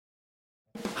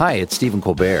Hi, it's Stephen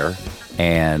Colbert,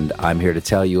 and I'm here to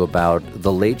tell you about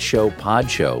The Late Show Pod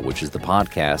Show, which is the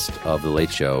podcast of The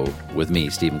Late Show with me,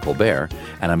 Stephen Colbert,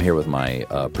 and I'm here with my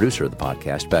producer of the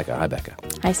podcast, Becca. Hi, Becca.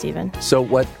 Hi, Stephen. So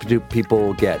what do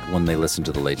people get when they listen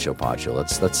to The Late Show Pod Show?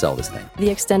 Let's sell this thing.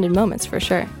 The extended moments, for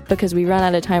sure, because we run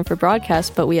out of time for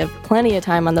broadcast, but we have plenty of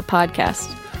time on the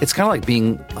podcast. It's kind of like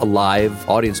being a live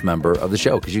audience member of the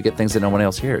show because you get things that no one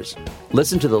else hears.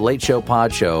 Listen to The Late Show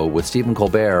Pod Show with Stephen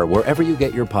Colbert wherever you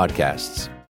get your podcasts.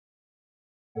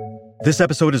 This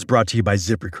episode is brought to you by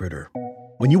ZipRecruiter.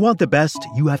 When you want the best,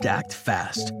 you have to act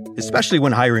fast, especially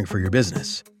when hiring for your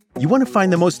business. You want to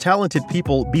find the most talented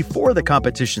people before the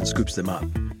competition scoops them up.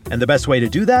 And the best way to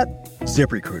do that?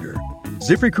 ZipRecruiter.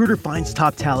 ZipRecruiter finds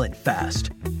top talent fast.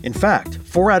 In fact,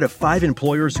 4 out of 5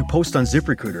 employers who post on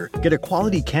ZipRecruiter get a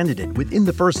quality candidate within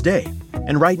the first day.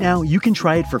 And right now, you can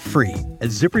try it for free at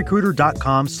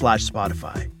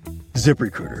ZipRecruiter.com/Spotify.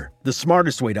 ZipRecruiter, the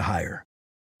smartest way to hire.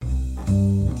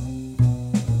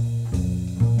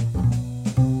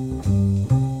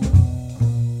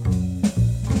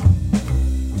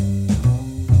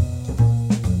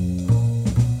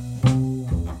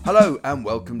 Hello and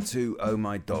welcome to Oh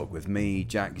My Dog with me,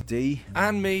 Jack D.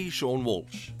 And me, Sean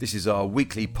Walsh. This is our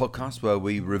weekly podcast where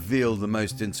we reveal the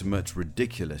most intimate,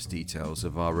 ridiculous details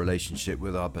of our relationship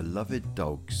with our beloved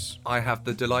dogs. I have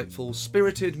the delightful,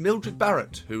 spirited Mildred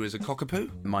Barrett, who is a cockapoo.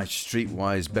 My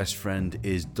streetwise best friend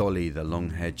is Dolly, the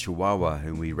long-haired chihuahua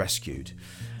whom we rescued.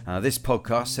 This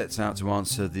podcast sets out to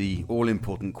answer the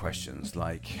all-important questions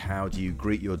like, how do you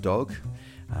greet your dog?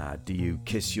 Do you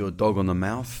kiss your dog on the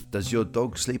mouth? Does your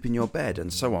dog sleep in your bed?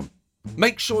 And so on.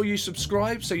 Make sure you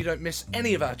subscribe so you don't miss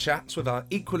any of our chats with our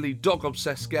equally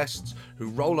dog-obsessed guests who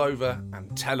roll over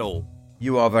and tell all.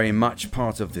 You are very much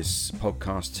part of this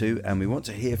podcast too, and we want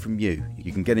to hear from you.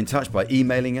 You can get in touch by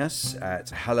emailing us at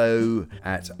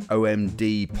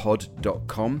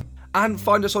hello@omdpod.com. And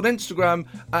find us on Instagram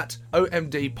at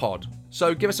OMDpod.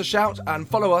 So give us a shout and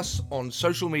follow us on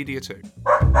social media too.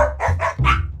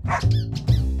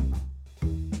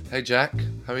 Hey Jack,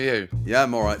 how are you? Yeah,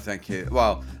 I'm all right, thank you.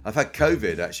 Well, I've had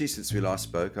COVID, actually, since we last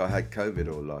spoke. I had COVID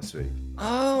all last week.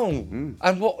 Oh,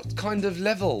 and what kind of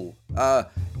level?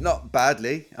 Not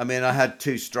badly. I mean, I had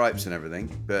 2 stripes and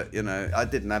everything, but, you know, I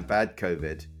didn't have bad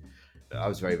COVID. I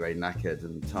was very, very knackered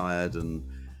and tired, and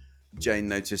Jane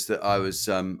noticed that I was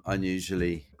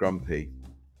unusually grumpy.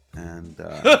 And...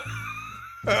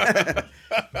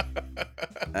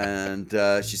 And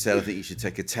she said, I think you should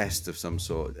take a test of some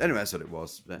sort. Anyway, that's what it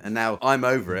was. And now I'm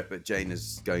over it, but Jane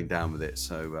is going down with it.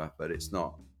 So, but it's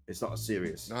not a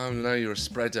serious. No, you're a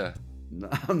spreader. No,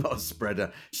 I'm not a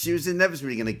spreader. She was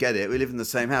inevitably going to get it. We live in the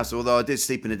same house, although I did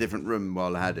sleep in a different room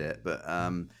while I had it. But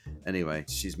anyway,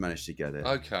 she's managed to get it.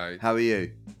 Okay. How are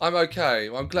you? I'm okay.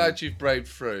 Well, I'm glad you've braved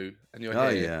through and you're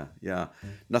here. Oh, yeah.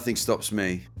 Nothing stops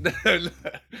me.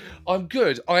 I'm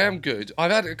good. I am good.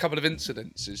 I've had a couple of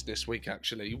incidences this week,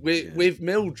 actually, with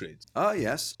Mildred. Oh,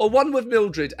 yes. Or one with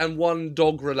Mildred and one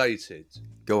dog-related.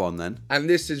 Go on, then. And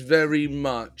this is very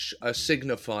much a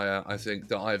signifier, I think,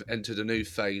 that I've entered a new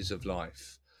phase of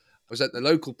life. I was at the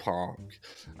local park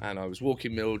and I was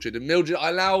walking Mildred, and I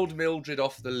allowed Mildred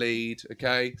off the lead,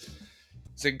 okay?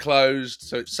 It's enclosed,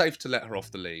 so it's safe to let her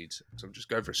off the lead. So I'm just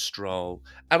going for a stroll.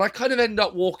 And I kind of end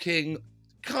up walking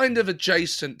kind of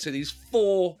adjacent to these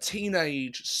 4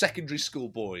 teenage secondary school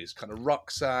boys, kind of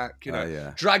rucksack,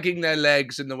 dragging their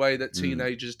legs in the way that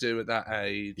teenagers do at that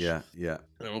age. Yeah. And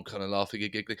they're all kind of laughing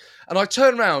and giggling. And I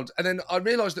turn around and then I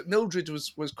realised that Mildred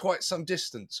was quite some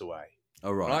distance away.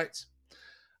 Oh, right.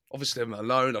 Obviously, I'm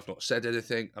alone. I've not said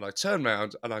anything. And I turn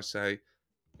around and I say,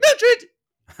 Mildred!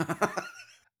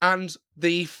 And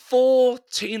the 4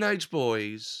 teenage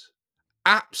boys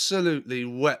absolutely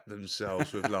wet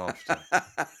themselves with laughter.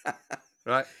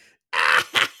 Right?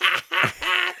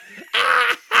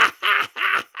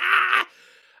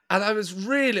 And I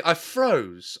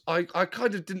froze. I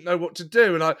kind of didn't know what to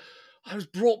do. And I was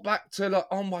brought back to like,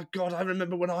 oh my God, I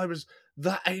remember when I was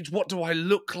that age. What do I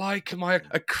look like? Am I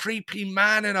a creepy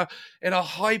man in a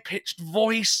high-pitched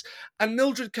voice? And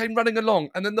Mildred came running along.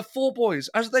 And then the 4 boys,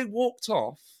 as they walked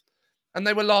off and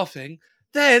they were laughing,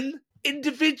 then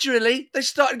individually they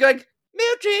started going,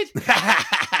 Mildred!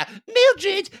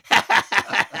 Mildred!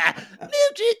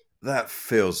 Mildred! That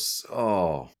feels,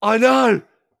 I know.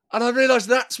 And I realised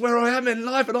that's where I am in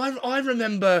life. And I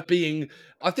remember being,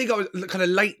 I think I was kind of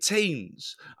late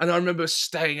teens. And I remember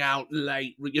staying out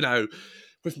late, you know,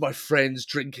 with my friends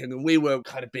drinking. And we were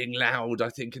kind of being loud, I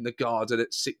think, in the garden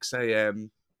at 6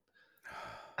 a.m.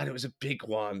 And it was a big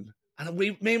one. And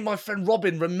me and my friend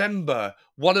Robin remember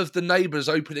one of the neighbours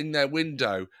opening their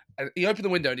window. And he opened the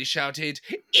window and he shouted,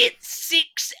 "It's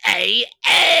 6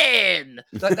 a.m.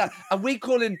 like that, and we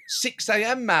call him 6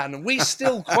 a.m. man, and we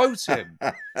still quote him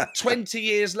 20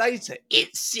 years later.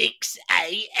 It's 6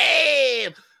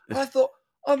 a.m. I thought,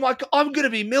 oh my God, I'm going to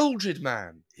be Mildred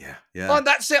man. Yeah, yeah. Oh,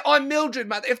 that's it. I'm Mildred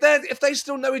man. If they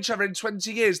still know each other in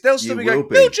 20 years, they'll still be will going,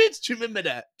 be. Mildred. Do you remember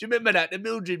that? Do you remember that? The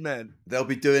Mildred man. They'll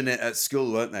be doing it at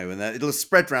school, won't they? It'll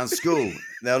spread around school.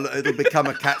 It'll become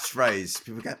a catchphrase.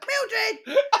 People go,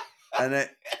 Mildred,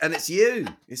 and it's you.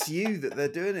 It's you that they're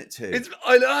doing it to.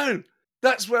 I know.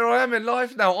 That's where I am in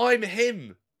life now. I'm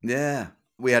him. Yeah.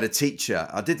 We had a teacher.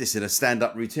 I did this in a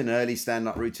early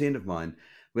stand-up routine of mine.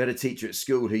 We had a teacher at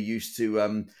school who used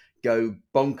to go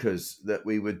bonkers that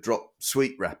we would drop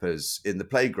sweet wrappers in the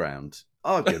playground.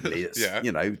 Arguably, it's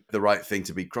the right thing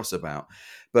to be cross about.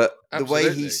 But Absolutely. The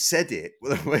way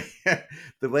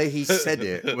he said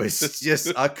it, was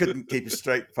just, I couldn't keep a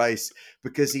straight face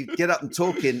because he'd get up and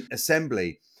talk in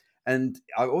assembly. And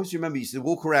I always remember he used to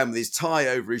walk around with his tie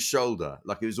over his shoulder,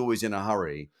 like he was always in a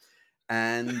hurry.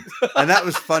 And that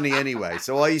was funny anyway.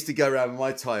 So I used to go around with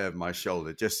my tie over my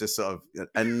shoulder just to sort of,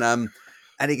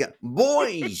 and he'd go,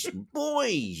 boys,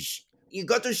 you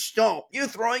got to stop. You're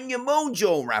throwing your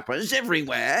Mojo wrappers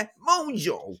everywhere.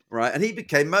 Mojo. Right. And he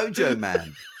became Mojo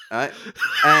Man. Right.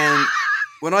 And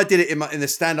when I did it in the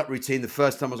stand-up routine the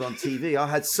first time I was on TV, I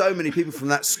had so many people from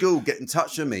that school get in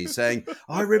touch with me saying,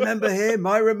 I remember him,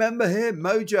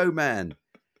 Mojo Man.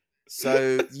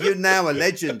 So you're now a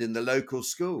legend in the local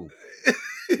school.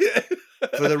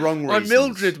 For the wrong reasons. I'm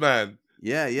Mildred man.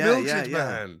 Yeah. Mildred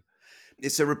man.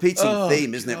 It's a repeating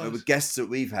theme, isn't it? With guests that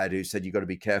we've had who said you've got to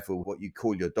be careful what you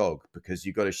call your dog because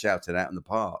you've got to shout it out in the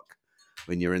park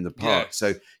when you're in the park. Yes.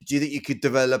 So do you think you could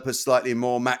develop a slightly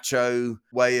more macho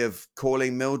way of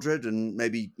calling Mildred and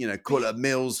maybe, call her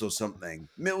Mills or something?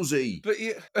 Millsy. But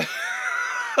yeah.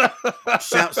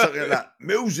 Shout something like that.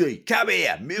 Millsy, come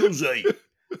here, Millsy.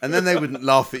 And then they wouldn't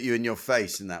laugh at you in your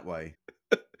face in that way.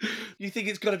 You think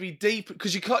it's got to be deep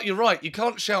because you can't. You're right. You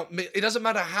can't shout. It doesn't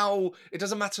matter how. It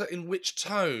doesn't matter in which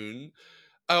tone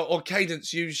or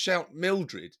cadence you shout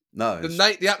Mildred. No,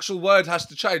 the actual word has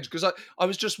to change because I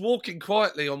was just walking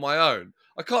quietly on my own.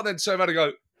 I can't then turn around and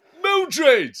go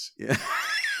Mildred. Yeah,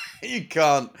 you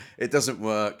can't. It doesn't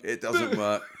work.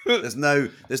 There's no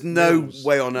Mills.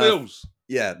 Way on earth. Mills.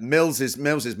 Yeah, Mills is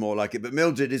more like it, but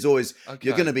Mildred is always. Okay.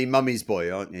 You're going to be mummy's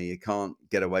boy, aren't you? You can't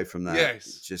get away from that. Yes,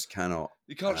 you just cannot.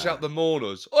 You can't shout the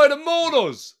mourners. Oh, the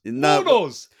mourners! No,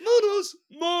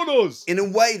 mourners! In a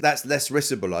way, that's less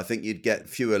risible. I think you'd get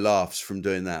fewer laughs from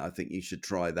doing that. I think you should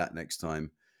try that next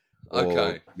time.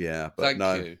 Okay. Yeah, but Thank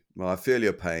no. you. Well, I feel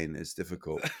your pain. It's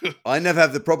difficult. I never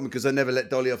have the problem because I never let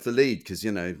Dolly off the lead because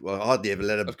I hardly ever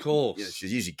let her. Of course,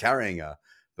 she's usually carrying her.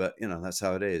 But, that's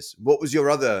how it is. What was your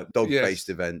other dog-based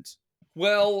event?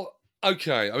 Well,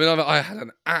 okay. I mean, I had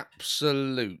an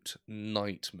absolute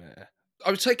nightmare.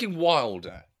 I was taking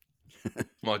Wilder,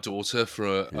 my daughter,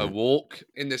 for a walk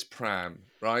in this pram,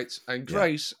 right? And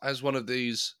Grace has one of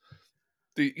these,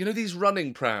 these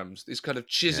running prams, these kind of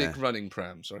Chiswick running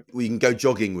prams, right? Well, you can go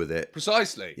jogging with it.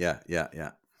 Precisely. Yeah.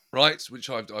 Right, which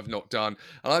I've not done.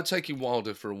 And I'm taking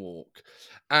Wilder for a walk.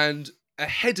 And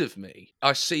ahead of me,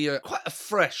 I see quite a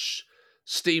fresh,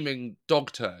 steaming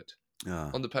dog turd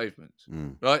on the pavement.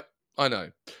 Right? I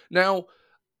know. Now,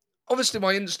 obviously,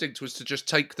 my instinct was to just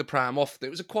take the pram off.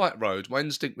 It was a quiet road. My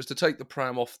instinct was to take the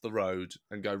pram off the road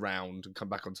and go round and come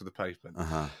back onto the pavement.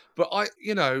 But I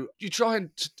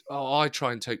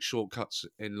try and take shortcuts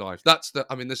in life. This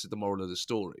is the moral of the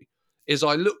story. Is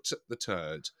I looked at the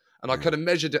turd and I kind of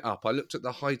measured it up. I looked at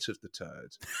the height of the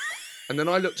turd, and then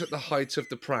I looked at the height of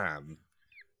the pram.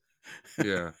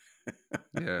 Yeah.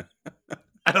 And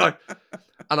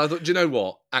I thought, do you know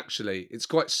what? Actually, it's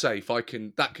quite safe.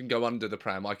 That can go under the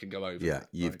pram. I can go over. Yeah,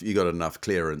 you got enough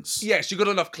clearance. Yes, you've got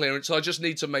enough clearance. I just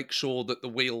need to make sure that the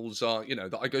wheels are,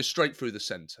 that I go straight through the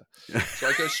centre. So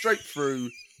I go straight through.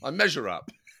 I measure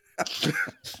up.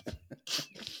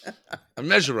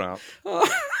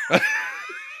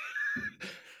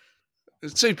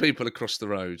 There's two people across the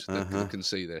road that can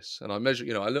see this. And I measure,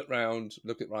 I look round,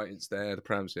 look at right, it's there, the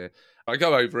pram's here. I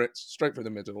go over it, straight through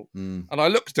the middle. And I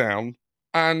look down,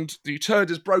 and the turd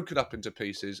is broken up into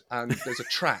pieces, and there's a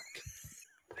track.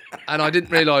 And I didn't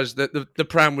realise that the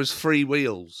pram was 3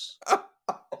 wheels.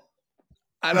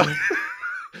 And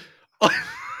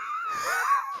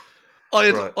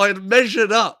I had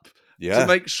measured up to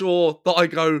make sure that I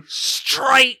go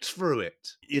straight through it.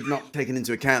 You'd not taken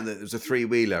into account that it was a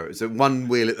 3-wheeler. It was a 1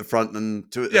 wheel at the front and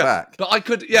 2 at the back. But I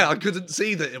couldn't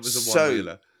see that it was a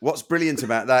 1-wheeler. What's brilliant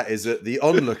about that is that the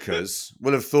onlookers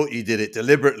will have thought you did it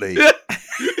deliberately.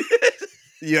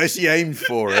 You actually aimed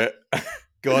for it.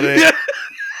 Got it.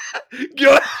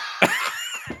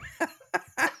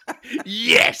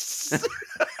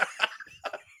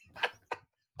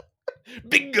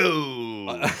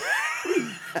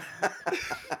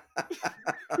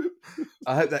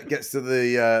 that gets to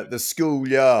the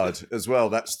schoolyard as well,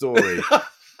 that story.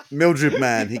 Mildred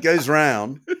man, he goes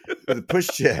round with a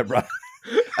pushchair, right?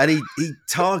 And he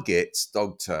targets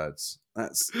dog turds.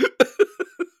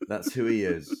 That's who he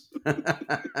is.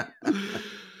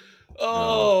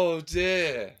 Oh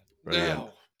dear. Brilliant. Now,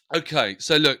 okay,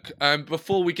 so look,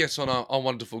 before we get on our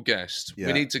wonderful guest, Yeah.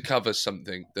 we need to cover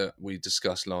something that we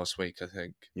discussed last week, I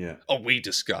think. Yeah. Oh, we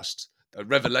discussed a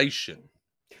revelation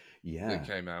Yeah. that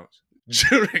came out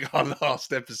during our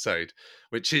last episode,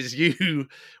 which is you.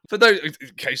 For those, in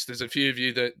case there's a few of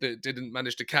you that didn't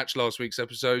manage to catch last week's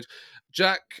episode,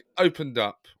 Jack opened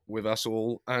up with us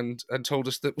all and told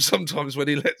us that sometimes when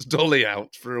he lets Dolly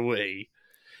out for a wee,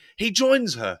 he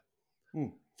joins her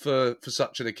for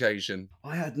such an occasion.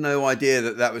 I had no idea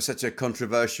that was such a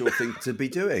controversial thing to be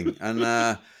doing, and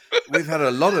we've had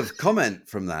a lot of comment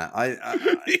from that.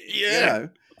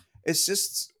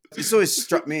 It's always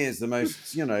struck me as the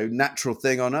most natural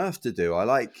thing on earth to do. I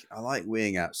like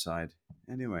weeing outside.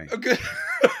 Anyway, Okay.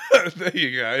 There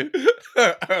you go.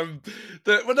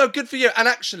 Well, no, good for you. And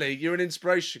actually, you're an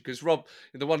inspiration because Rob,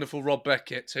 the wonderful Rob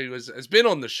Beckett, who has been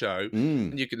on the show,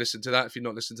 and you can listen to that if you've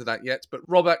not listened to that yet. But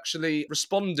Rob actually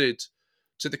responded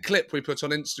to the clip we put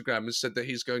on Instagram and said that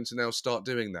he's going to now start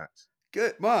doing that.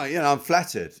 good. Well, I'm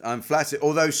flattered.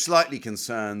 Although slightly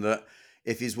concerned that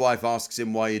if his wife asks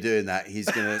him why you're doing that, he's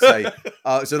going to say,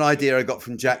 "Oh, it's an idea I got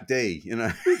from Jack D."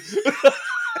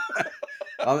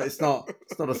 It's not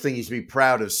a thing you should be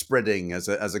proud of spreading as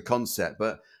a concept,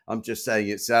 but I'm just saying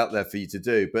it's out there for you to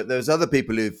do. But there's other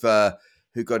people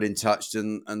who got in touch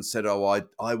and said, "Oh,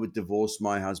 I would divorce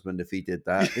my husband if he did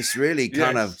that." It's really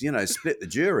kind of split the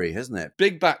jury, hasn't it?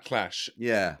 Big backlash.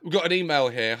 Yeah. We've got an email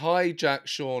here. Hi, Jack,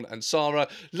 Sean, and Sarah.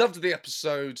 Loved the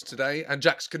episode today, and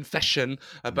Jack's confession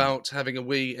about having a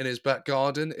wee in his back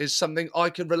garden is something I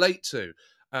can relate to.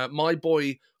 My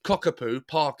boy Cockapoo,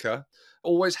 Parker,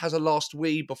 always has a last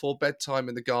wee before bedtime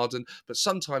in the garden, but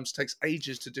sometimes takes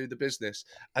ages to do the business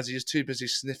as he is too busy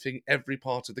sniffing every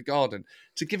part of the garden.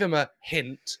 To give him a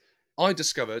hint, I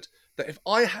discovered that if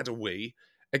I had a wee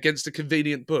against a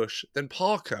convenient bush, then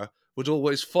Parker would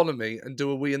always follow me and do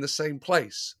a wee in the same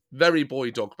place. Very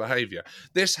boy-dog behaviour.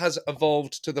 This has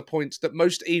evolved to the point that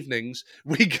most evenings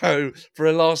we go for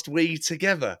a last wee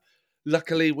together.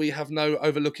 Luckily, we have no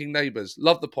overlooking neighbours.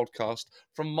 Love the podcast.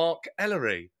 From Mark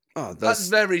Ellery. Oh, That's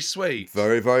very sweet.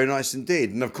 Very, very nice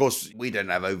indeed. And of course, we don't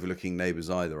have overlooking neighbours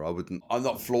either. I'm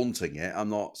not flaunting it. I'm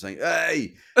not saying,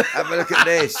 "Hey, have a look at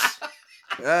this."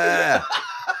 Yeah.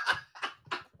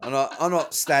 I'm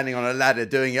not standing on a ladder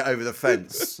doing it over the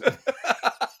fence.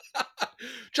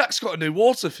 Jack's got a new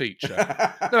water feature.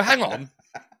 No, hang on.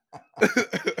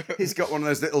 He's got one of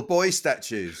those little boy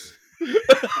statues.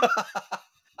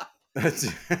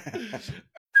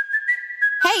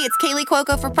 Hey, it's Kaylee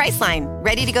Cuoco for Priceline.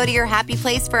 Ready to go to your happy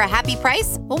place for a happy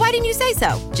price? Well, why didn't you say so?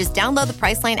 Just download the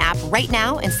Priceline app right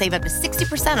now and save up to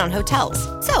 60% on hotels.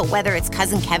 So whether it's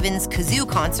Cousin Kevin's Kazoo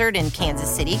Concert in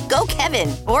Kansas City, go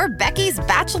Kevin, or Becky's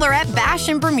Bachelorette Bash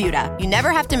in Bermuda, you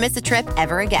never have to miss a trip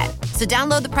ever again. So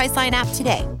download the Priceline app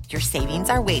today. Your savings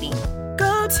are waiting.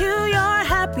 Go to your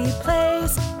happy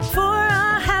place for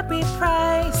a happy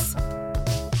price.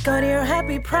 Go to your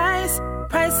happy price,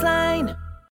 Priceline.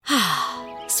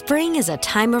 Spring is a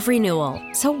time of renewal,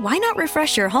 so why not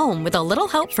refresh your home with a little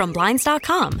help from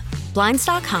Blinds.com?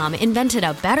 Blinds.com invented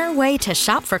a better way to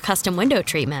shop for custom window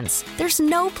treatments. There's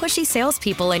no pushy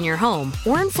salespeople in your home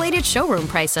or inflated showroom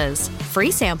prices. Free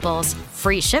samples,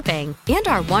 free shipping, and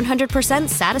our 100%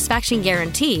 satisfaction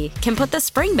guarantee can put the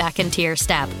spring back into your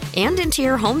step and into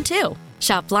your home, too.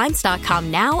 Shop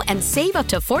Blinds.com now and save up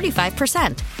to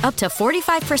 45%. Up to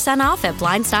 45% off at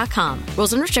Blinds.com.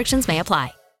 Rules and restrictions may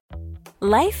apply.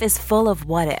 Life is full of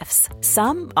what-ifs.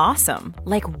 Some awesome,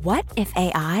 like what if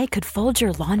AI could fold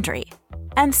your laundry?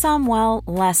 And some, well,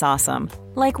 less awesome,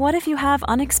 like what if you have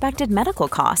unexpected medical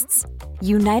costs?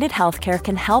 United Healthcare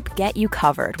can help get you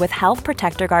covered with Health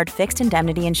Protector Guard fixed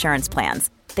indemnity insurance plans.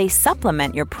 They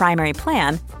supplement your primary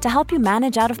plan to help you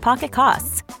manage out-of-pocket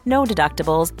costs. No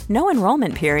deductibles, no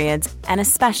enrollment periods, and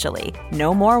especially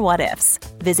no more what-ifs.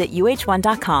 Visit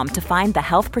uh1.com to find the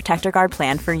Health Protector Guard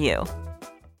plan for you.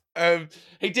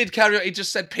 He did carry on. He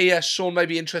just said, P.S. Sean may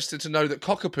be interested to know that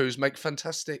cockapoos make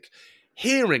fantastic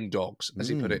hearing dogs, as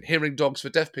he put it, hearing dogs for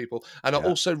deaf people, and are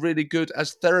also really good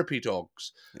as therapy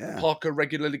dogs. Yeah. Parker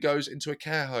regularly goes into a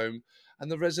care home,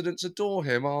 and the residents adore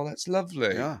him. Oh, that's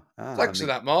lovely. Yeah. Thanks for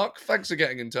that, Mark. Thanks for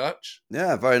getting in touch.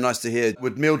 Yeah, very nice to hear.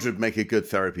 Would Mildred make a good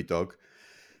therapy dog?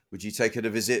 Would you take her to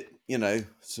visit,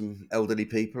 some elderly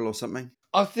people or something?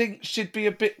 I think she'd be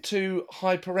a bit too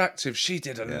hyperactive. She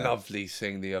did a lovely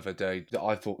thing the other day that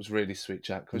I thought was really sweet,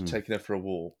 Jack. I was taking her for a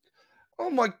walk. Oh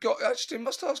my God, actually, I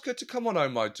must ask her to come on Oh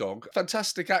My Dog.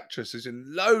 Fantastic actress, is in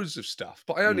loads of stuff,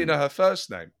 but I only know her first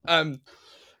name.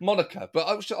 Monica, but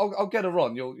I'll get her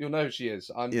on. You'll know who she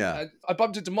is. I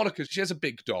bumped into Monica. She has a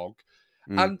big dog.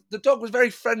 And the dog was very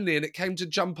friendly and it came to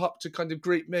jump up to kind of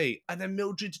greet me. And then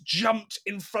Mildred jumped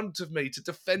in front of me to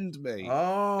defend me.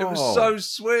 Oh. It was so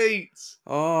sweet.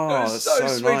 Oh, it was that's so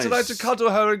sweet. nice. And I had to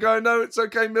cuddle her and go, no, it's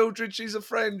okay, Mildred. She's a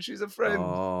friend. She's a friend.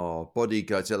 Oh,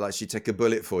 bodyguard, like she'd take a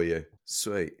bullet for you.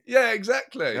 Sweet. Yeah,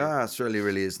 exactly. Yeah, it's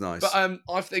really is nice. But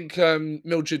I think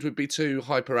Mildred would be too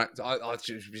hyperactive.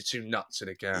 She'd be too nuts in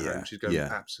a care home. She'd go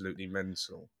absolutely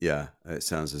mental. Yeah, it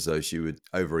sounds as though she would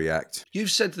overreact.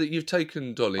 You've said that you've taken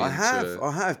Dolly. I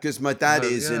have, because my dad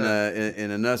is in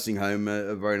a nursing home,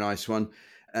 a very nice one,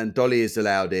 and Dolly is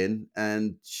allowed in,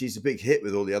 and she's a big hit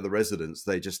with all the other residents.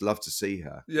 They just love to see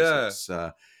her. Yeah.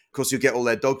 Of course, you get all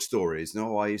their dog stories.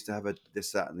 No, I used to have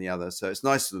this, that, and the other. So it's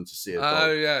nice for them to see a dog.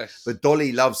 Oh, yes. But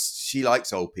Dolly she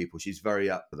likes old people. She's very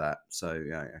up for that. So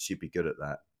yeah, she'd be good at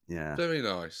that. Yeah. Very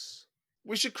nice.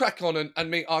 We should crack on and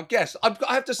meet our guest. I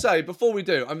have to say, before we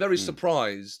do, I'm very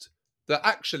surprised that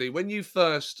actually, when you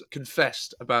first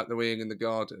confessed about the weeing in the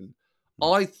garden,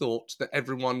 I thought that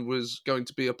everyone was going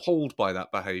to be appalled by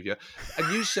that behaviour.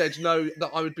 And you said, no,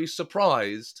 that I would be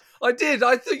surprised. I did.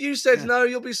 I thought you said, no,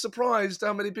 you'll be surprised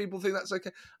how many people think that's okay.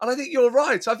 And I think you're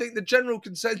right. I think the general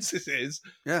consensus is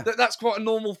that that's quite a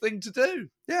normal thing to do.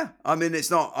 Yeah. I mean, it's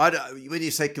not, when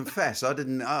you say confess, I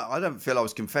don't feel I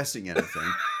was confessing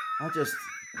anything. I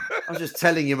was just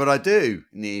telling you what I do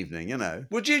in the evening, you know.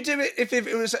 Would you do it if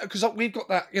it was, because we've got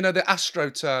that, the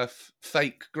AstroTurf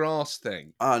fake grass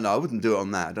thing? Oh, no, I wouldn't do it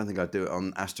on that. I don't think I'd do it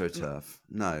on AstroTurf.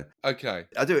 No. Okay.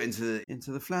 I do it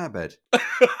into the flower bed.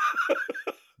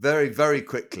 Very, very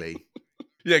quickly.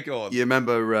 Yeah, go on. You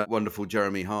remember wonderful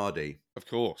Jeremy Hardy? Of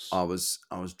course. I was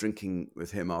drinking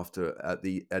with him at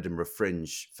the Edinburgh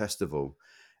Fringe Festival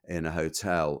in a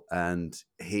hotel, and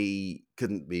he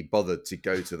couldn't be bothered to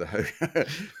go to the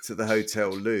Hotel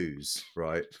Lose,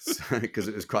 right? Because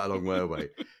it was quite a long way away.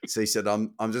 So he said,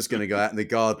 I'm just going to go out in the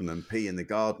garden and pee in the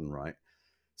garden, right?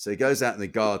 So he goes out in the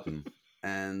garden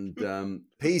and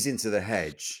pees into the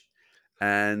hedge,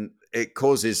 and it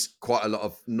causes quite a lot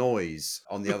of noise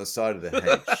on the other side of the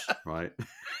hedge, right?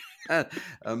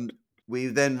 And we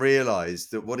then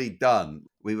realised that what he'd done,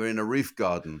 we were in a roof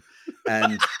garden,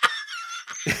 and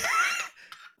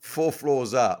 4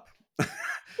 floors up,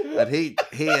 and he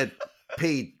had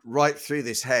peed right through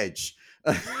this hedge.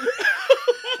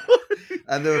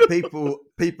 And there were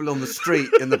people on the street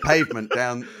in the pavement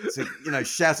down,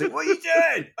 shouting, "What are you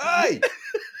doing? Hey!"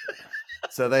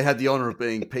 So they had the honour of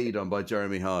being peed on by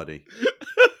Jeremy Hardy.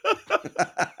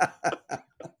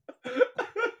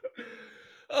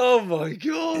 Oh my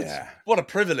God! Yeah. What a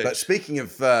privilege! But speaking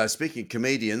of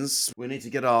comedians, we need to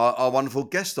get our wonderful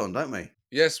guest on, don't we?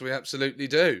 Yes, we absolutely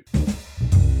do.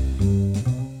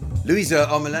 Luisa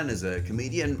Omielan is a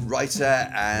comedian,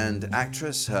 writer and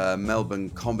actress. Her Melbourne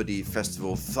Comedy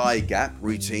Festival Thigh Gap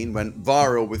routine went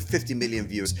viral with 50 million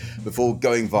viewers before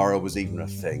going viral was even a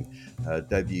thing. Her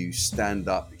debut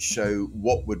stand-up show,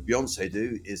 What Would Beyonce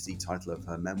Do, is the title of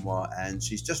her memoir, and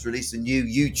she's just released a new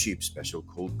YouTube special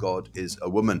called God is a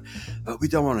Woman. But we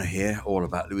don't want to hear all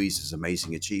about Louisa's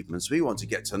amazing achievements. We want to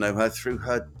get to know her through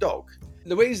her dog.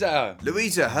 Louisa,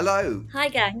 hello. Hi,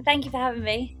 gang. Thank you for having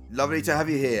me. Lovely to have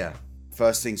you here.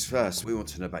 First things first, we want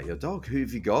to know about your dog. Who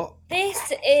have you got?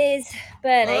 This is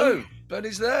Bernie. Oh,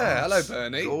 Bernie's there. Hello,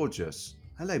 Bernie. Gorgeous.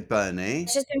 Hello, Bernie.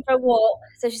 She's just been for a walk,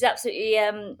 so she's absolutely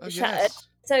shattered. Yes.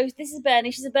 So this is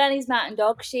Bernie. She's a Bernese mountain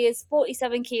dog. She is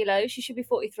 47 kilos. She should be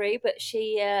 43, but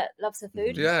she loves her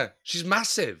food. Yeah, she's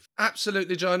massive.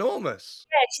 Absolutely ginormous.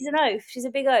 Yeah, she's an oaf. She's a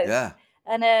big oaf. Yeah.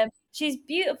 And she's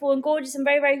beautiful and gorgeous and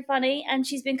very, very funny. And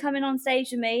she's been coming on stage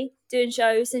with me doing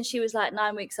shows since she was like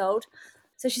 9 weeks old.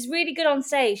 So she's really good on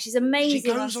stage. She's amazing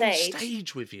She on goes stage. on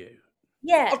stage with you.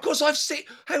 Yeah. Of course, I've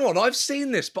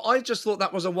seen this, but I just thought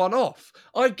that was a one-off.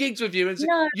 I've gigged with you and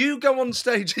No. you go on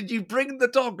stage and you bring the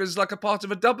dog as like a part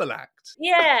of a double act.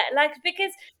 Yeah,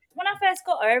 because when I first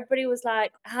got her, everybody was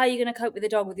like, how are you going to cope with the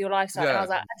dog with your lifestyle? And I was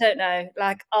like, I don't know.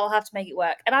 Like, I'll have to make it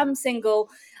work. And I'm single.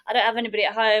 I don't have anybody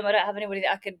at home. I don't have anybody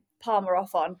that I could palm her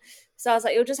off on. So I was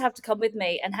like, you'll just have to come with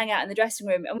me and hang out in the dressing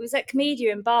room. And we was at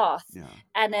Comedia in Bath. Yeah.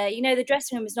 And, the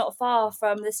dressing room is not far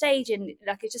from the stage, and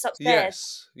like it's just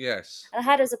upstairs. Yes. And I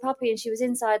had her as a puppy, and she was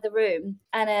inside the room,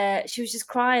 and she was just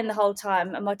crying the whole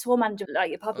time. And my tour manager was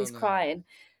like, your puppy's crying.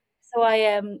 So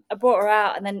I brought her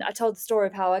out, and then I told the story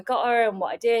of how I got her and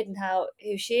what I did and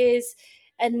who she is.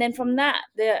 And then from that,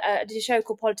 I did a show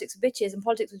called Politics with Bitches, and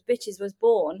Politics with Bitches was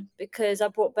born because I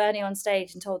brought Bernie on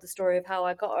stage and told the story of how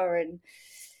I got her and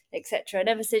etc. And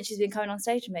ever since, she's been coming on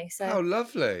stage with me. So how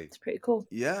lovely. It's pretty cool.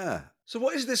 Yeah. So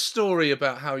what is this story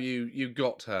about how you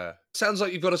got her? Sounds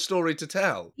like you've got a story to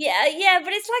tell. Yeah,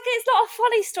 but it's not a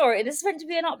funny story. This is meant to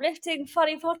be an uplifting,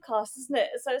 funny podcast, isn't it?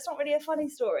 So it's not really a funny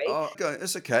story. Oh,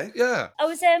 it's okay. Yeah. I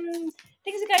was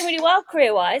things were going really well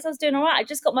career-wise. I was doing all right. I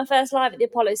just got my first live at the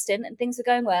Apollo stint, and things were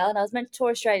going well. And I was meant to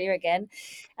tour Australia again,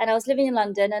 and I was living in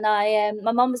London, and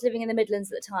my mum was living in the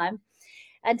Midlands at the time.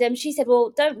 And she said,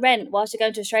 well, don't rent whilst you're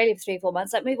going to Australia for 3-4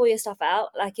 months. Like, move all your stuff out,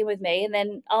 like, in with me. And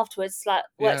then afterwards, like,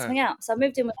 work something out. So I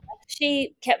moved in with her.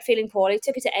 She kept feeling poorly,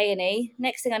 took her to A&E.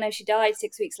 Next thing I know, she died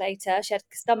 6 weeks later. She had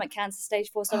stomach cancer, stage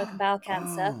 4 stomach and bowel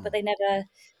cancer. But they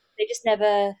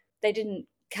didn't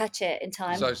catch it in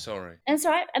time. So sorry. And it's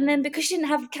all right. And then because she didn't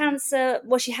have cancer,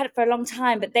 well, she had it for a long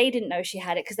time, but they didn't know she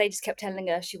had it because they just kept telling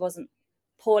her she wasn't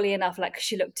poorly enough, like, cause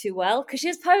she looked too well, because she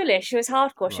was Polish, she was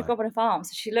hardcore, she grew up on a farm,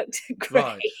 so she looked great.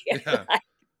 Right. Yeah.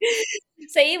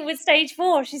 So even with stage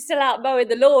 4, she's still out mowing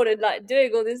the lawn and like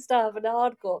doing all this stuff and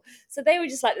hardcore. So they were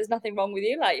just like, there's nothing wrong with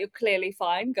you, like, you're clearly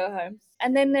fine, go home.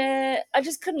 And then I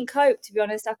just couldn't cope, to be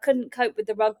honest. I couldn't cope with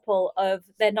the rug pull of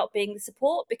there not being the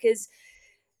support, because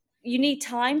you need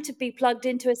time to be plugged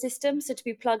into a system, so to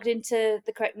be plugged into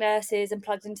the correct nurses and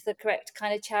plugged into the correct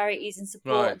kind of charities and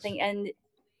support and thing. And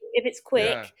if it's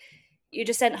quick, you're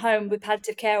just sent home with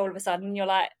palliative care all of a sudden, and you're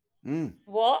like,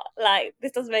 what? Like,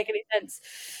 this doesn't make any sense.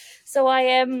 So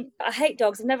I hate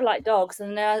dogs. I've never liked dogs.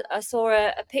 And I saw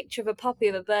a picture of a puppy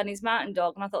of a Bernese Mountain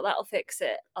Dog, and I thought, that'll fix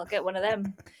it. I'll get one of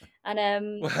them. And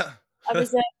I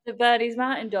reserved the Bernese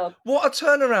Mountain Dog. What a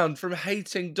turnaround from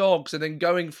hating dogs and then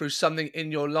going through something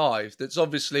in your life that's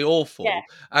obviously awful.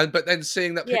 Yeah. But then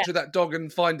seeing that picture of that dog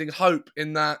and finding hope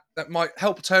in that might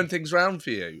help turn things around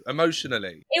for you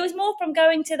emotionally. It was more from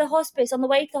going to the hospice. On the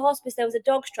way to the hospice, there was a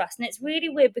dog's trust. And it's really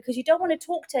weird because you don't want to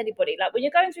talk to anybody. Like, when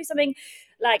you're going through something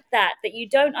like that you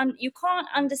you can't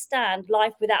understand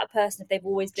life without a person if they've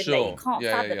always been there. You can't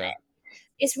fathom it.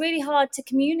 It's really hard to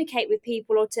communicate with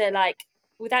people or to, like,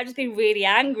 without just being really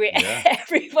angry at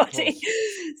everybody.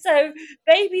 So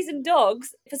babies and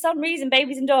dogs, for some reason,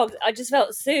 I just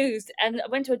felt soothed. And I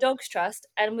went to a dog's trust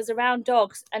and was around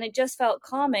dogs, and it just felt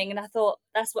calming. And I thought,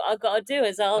 that's what I've got to do,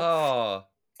 is and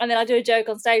then I do a joke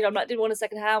on stage. I'm like, didn't want a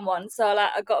second-hand one. So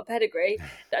I got a pedigree.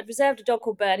 I'd reserved a dog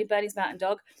called Bernie's Mountain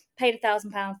Dog, paid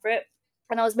 £1,000 for it.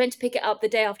 And I was meant to pick it up the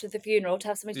day after the funeral to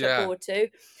have something to look forward to.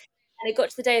 And it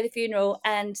got to the day of the funeral,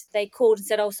 and they called and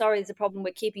said, oh, sorry, there's a problem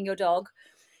with keeping your dog.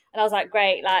 And I was like,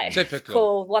 great, like, typical.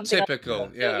 Cool. One thing typical,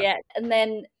 yeah. And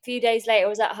then a few days later, I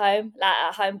was at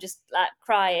home just like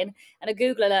crying, and a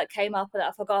Google alert came up that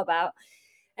I forgot about.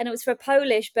 And it was for a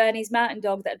Polish Bernese Mountain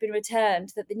Dog that had been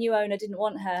returned, that the new owner didn't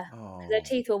want her. Their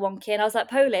teeth were wonky. And I was like,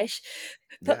 Polish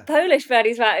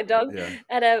Bernese Mountain Dog. Yeah.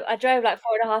 And I drove like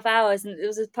 4.5 hours, and it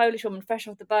was a Polish woman fresh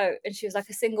off the boat. And she was like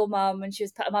a single mum, and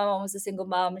my mum was a single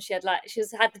mum, and she had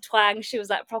the twang. She was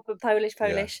like proper Polish.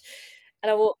 Yeah. And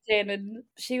I walked in, and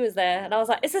she was there, and I was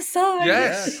like, it's a sign.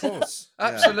 Yes, yeah, of course.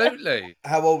 Absolutely.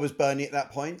 How old was Bernie at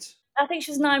that point? I think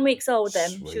she was 9 weeks old then.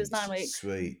 Sweet, she was 9 weeks.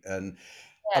 Sweet. And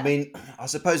I mean, I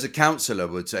suppose a counsellor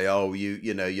would say, oh,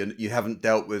 you know, you haven't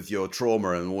dealt with your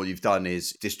trauma, and all you've done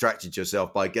is distracted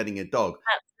yourself by getting a dog.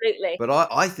 Absolutely. But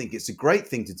I think it's a great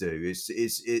thing to do.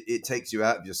 It takes you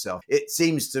out of yourself. It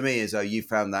seems to me as though you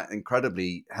found that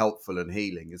incredibly helpful and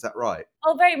healing. Is that right?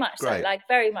 Oh, very much so. Like,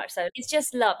 very much so. It's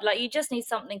just love. Like, you just need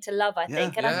something to love, I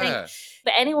think. And I think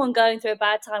for anyone going through a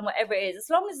bad time, whatever it is, as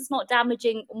long as it's not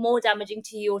more damaging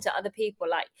to you or to other people,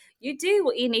 like, you do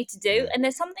what you need to do. And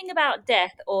there's something about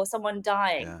death or someone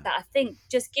dying that I think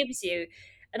just gives you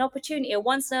an opportunity, a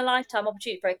once in a lifetime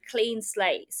opportunity for a clean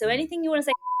slate. So anything you want to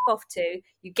say off to,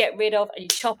 you get rid of and you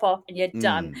chop off and you're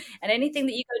done. And anything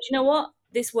that you go, do you know what?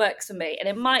 This works for me. And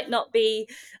it might not be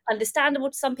understandable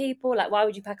to some people, like, why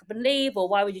would you pack up and leave, or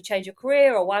why would you change your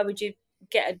career, or why would you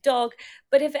get a dog?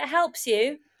 But if it helps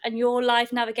you and your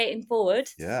life navigating forward,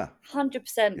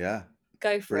 100%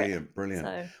 go for it. Brilliant.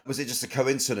 So, was it just a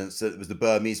coincidence that it was the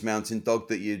Burmese Mountain Dog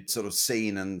that you'd sort of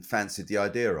seen and fancied the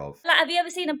idea of? like, have you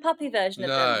ever seen a puppy version of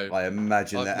them? I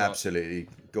imagine they're absolutely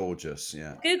gorgeous.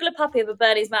 Google a puppy of a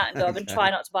Bernese Mountain Dog and try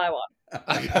not to buy one.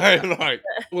 Okay, right.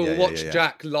 We'll watch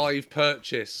Jack live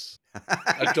purchase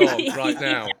a dog right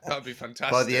now. That'd be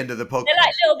fantastic. By the end of the podcast. They're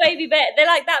like little baby bears. They're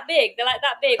like that big. They're like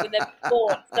that big when they're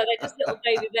born. So they're just little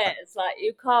baby bears. Like,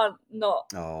 you can't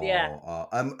not.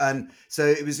 And so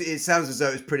it sounds as though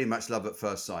it was pretty much love at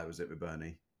first sight, was it, with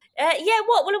Bernie? Well,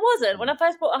 it wasn't. When I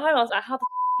first brought her home, I was like, how the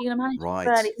you're going to manage Right.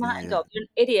 Bernie's mountain dog? You're an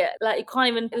idiot. Like, you can't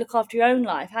even look after your own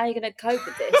life. How are you going to cope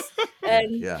with this?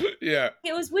 Yeah.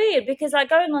 It was weird because, like,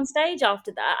 going on stage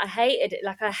after that, I hated it.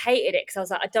 Like, I hated it because I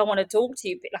was like, I don't want to talk to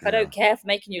you. Like, I don't care for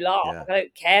making you laugh. Yeah. Like, I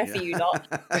don't care for you not.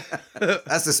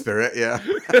 That's the spirit, yeah.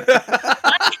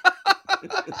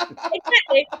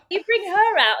 Exactly. You bring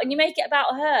her out and you make it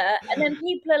about her, and then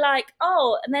people are like,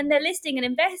 oh, and then they're listening and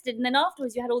invested, and then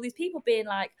afterwards you had all these people being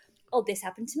like, oh, this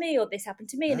happened to me, or this happened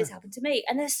to me, and this happened to me.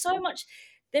 And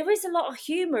there is a lot of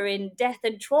humor in death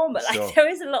and trauma. Like, there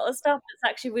is a lot of stuff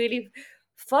that's actually really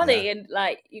funny, and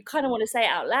like, you kind of want to say it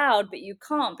out loud, but you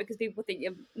can't because people think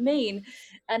you're mean.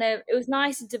 And it was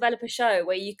nice to develop a show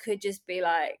where you could just be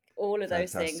like all of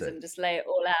those things and just lay it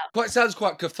all out. Sounds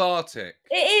quite cathartic.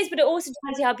 It is, but it also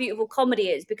tells you how beautiful comedy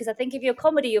is, because I think if you're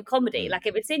comedy, you're comedy. Like,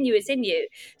 if it's in you, it's in you.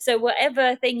 So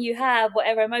whatever thing you have,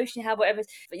 whatever emotion you have,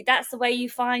 that's the way you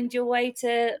find your way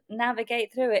to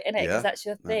navigate through it, innit? Because that's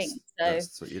your thing.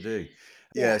 That's what you do.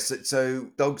 Yeah, so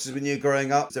dogs when you were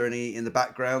growing up, is there any in the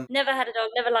background? Never had a dog,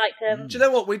 never liked them. Do you know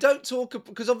what? We don't talk,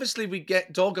 because obviously we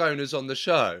get dog owners on the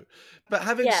show, but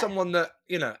having someone that,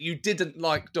 you know, you didn't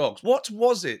like dogs, what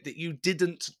was it that you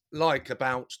didn't like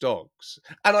about dogs?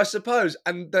 And I suppose,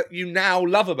 and that you now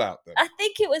love about them? I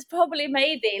think it was probably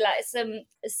maybe like some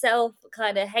self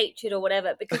kind of hatred or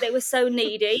whatever, because they were so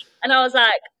needy. And I was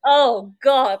like, oh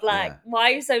God, like,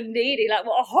 why are you so needy? Like,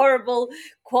 what a horrible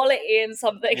quality in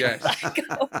something. Yes. Like,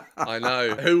 I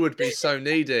know. Who would be so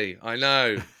needy? I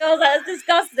know. I was like, it's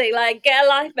disgusting. Like, get a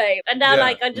life, babe. And now,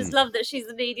 like, I just love that she's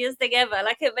the neediest thing ever.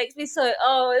 Like, it makes me so,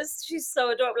 she's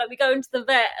so adorable. Like, we go into the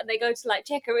vet and they go to, like,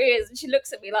 check her ears, and she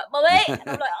looks at me like, Mommy. And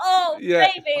I'm like, oh,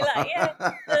 baby.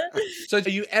 Like, So are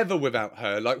you ever without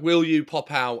her? Like, will you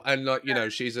pop out and, like, you know,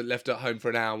 she's left at home for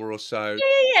an hour or so?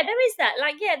 Yeah, there is that.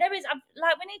 Like, there is.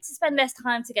 Like, we need to spend less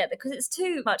time together because it's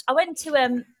too much. I went to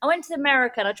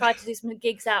America and I tried to do some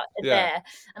gigs out there,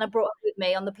 and I brought her with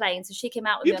me on the plane, so she came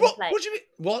out with me on the plane. What do you mean?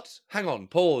 What? Hang on,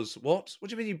 pause. What? What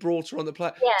do you mean you brought her on the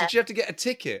plane? Yeah. Did she have to get a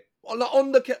ticket? On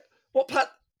the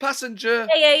passenger?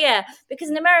 Yeah. Because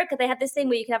in America they had this thing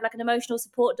where you can have like an emotional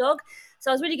support dog.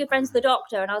 So I was really good friends with the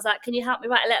doctor, and I was like, "Can you help me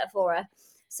write a letter for her?"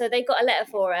 So they got a letter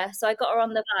for her. So I got her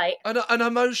on the flight. An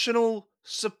emotional.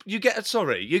 You get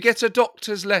a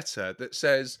doctor's letter that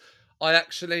says, I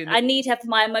need her for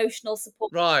my emotional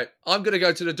support. Right. I'm going to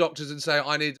go to the doctors and say,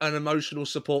 I need an emotional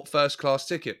support first class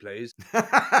ticket, please.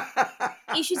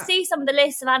 You should see some of the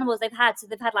lists of animals they've had. So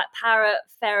they've had like parrot,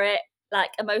 ferret,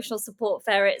 like emotional support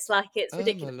ferrets. Like, it's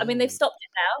ridiculous. I mean, they've stopped it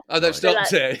now. Oh, they've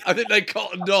stopped it. I think they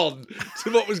cottoned on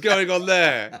to what was going on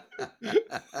there.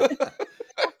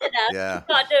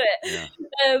 Can't do it.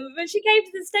 But she came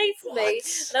to the States with me,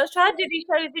 and I was trying to do these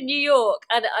shows in New York,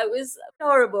 and I was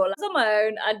horrible. I was on my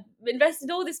own. I'd invested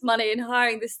all this money in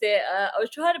hiring this theatre. I was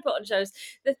trying to put on shows.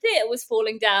 The theatre was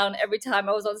falling down every time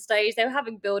I was on stage. They were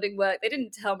having building work. They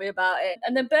didn't tell me about it.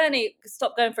 And then Bernie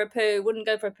stopped going for a poo, wouldn't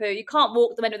go for a poo. You can't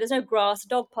walk them anywhere. There's no grass. A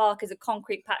dog park is a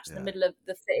concrete patch in the middle of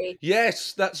the city.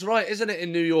 Yes, that's right, isn't it,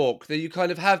 in New York? That you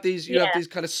kind of have these, have these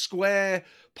kind of square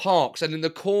parks, and in the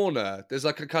corner there's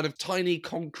like a kind of tiny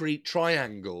concrete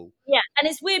triangle. Yeah, and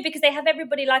it's weird because they have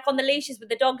everybody like on the leashes with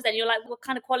the dogs, and you're like, what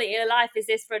kind of quality of life is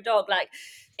this for a dog? Like,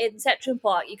 in Central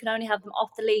Park you can only have them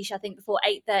off the leash, I think, before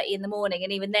 8:30 in the morning,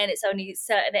 and even then it's only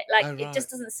certain it just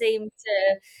doesn't seem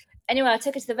to. Anyway, I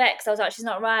took her to the vet because I was like, she's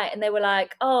not right, and they were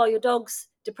like, oh, your dog's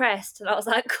depressed, and I was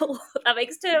like, cool, that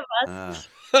makes two of us.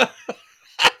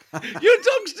 Your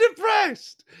dog's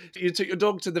depressed. You took your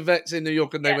dog to the vets in New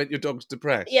York, and they went, your dog's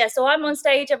depressed. Yeah, so I'm on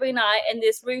stage every night, and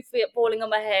this roof falling on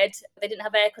my head. They didn't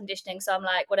have air conditioning, so I'm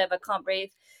like, whatever, can't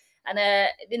breathe. And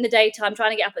in the daytime,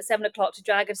 trying to get up at 7 o'clock to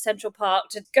drag her to Central Park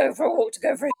to go for a walk, to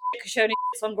go for a because she only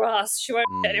on grass. She won't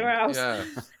get anywhere else. Yeah.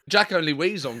 Jack only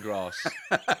wheezes on grass.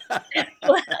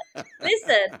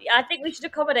 Listen, I think we should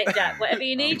accommodate Jack. Whatever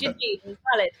you need, you need. It's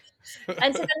valid.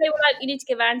 And so then they were like, you need to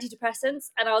give her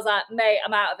antidepressants. And I was like, mate,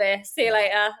 I'm out of here. See you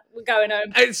later. We're going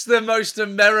home. It's the most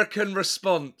American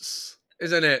response,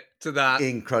 isn't it, to that?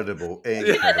 Incredible.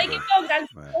 Yeah, they give dogs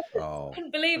antidepressants. I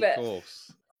couldn't believe it. Of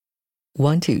course.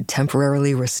 Want to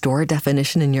temporarily restore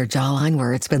definition in your jawline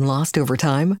where it's been lost over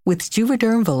time? With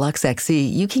Juvederm Volux XC,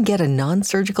 you can get a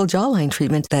non-surgical jawline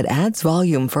treatment that adds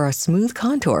volume for a smooth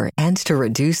contour and to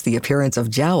reduce the appearance of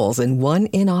jowls in one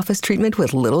in-office treatment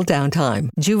with little downtime.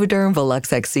 Juvederm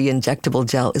Volux XC injectable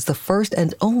gel is the first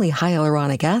and only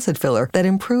hyaluronic acid filler that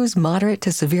improves moderate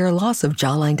to severe loss of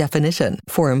jawline definition.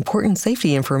 For important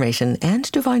safety information and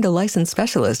to find a licensed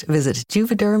specialist, visit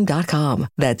Juvederm.com.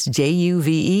 That's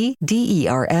JUVEDERM.com.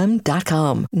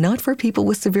 JUVEDERM.com. Not for people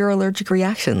with severe allergic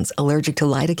reactions, allergic to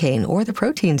lidocaine, or the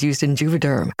proteins used in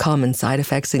Juvederm. Common side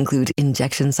effects include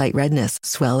injection site redness,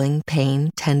 swelling,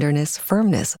 pain, tenderness,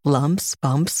 firmness, lumps,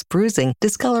 bumps, bruising,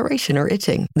 discoloration, or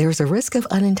itching. There's a risk of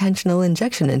unintentional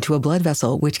injection into a blood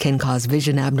vessel, which can cause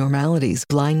vision abnormalities,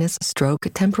 blindness, stroke,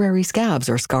 temporary scabs,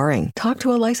 or scarring. Talk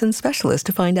to a licensed specialist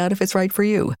to find out if it's right for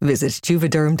you. Visit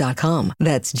Juvederm.com.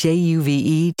 That's JUVEDERM.com.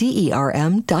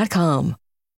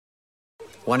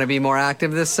 Want to be more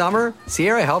active this summer?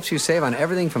 Sierra helps you save on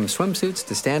everything from swimsuits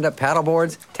to stand-up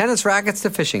paddleboards, tennis rackets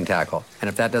to fishing tackle. And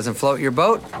if that doesn't float your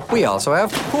boat, we also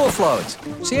have pool floats.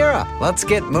 Sierra, let's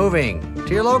get moving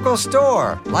to your local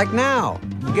store, like now.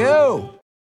 Go!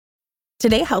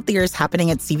 Today, Healthier is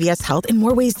happening at CVS Health in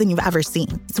more ways than you've ever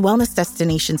seen. It's wellness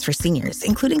destinations for seniors,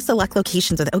 including select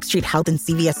locations with Oak Street Health and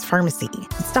CVS Pharmacy.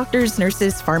 It's doctors,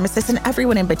 nurses, pharmacists, and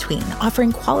everyone in between,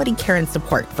 offering quality care and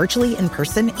support virtually, in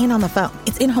person, and on the phone.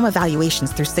 It's in-home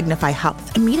evaluations through Signify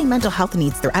Health and meeting mental health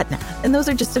needs through Aetna. And those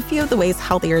are just a few of the ways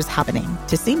Healthier is happening.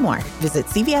 To see more, visit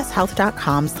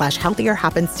cvshealth.com/healthier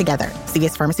happens together.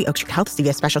 CVS Pharmacy, Oak Street Health,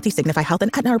 CVS Specialty, Signify Health, and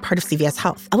Aetna are part of CVS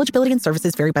Health. Eligibility and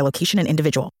services vary by location and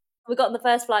individual. We got on the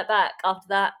first flight back after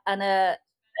that, and then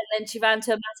she ran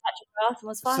to a manufactured grass and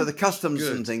was fine. So the customs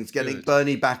and things, getting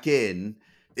Bernie back into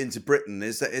Britain,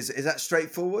 is that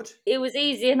straightforward? It was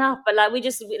easy enough, but like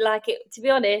it. To be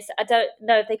honest, I don't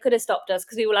know if they could have stopped us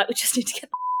because we were like, we just need to get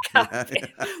the out of here.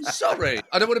 Sorry,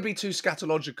 I don't want to be too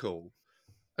scatological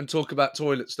and talk about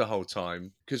toilets the whole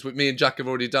time, because me and Jack have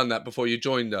already done that before you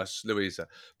joined us, Louisa.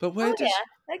 But where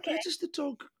does the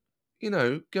dog,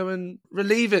 go and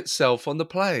relieve itself on the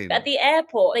plane? At the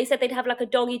airport, they said they'd have like a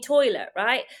doggy toilet,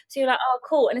 right? So you're like, oh,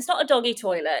 cool. And it's not a doggy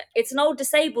toilet. It's an old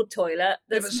disabled toilet.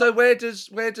 So where does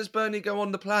Bernie go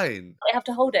on the plane? They have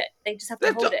to hold it. They just have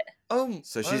to hold it.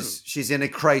 So she's in a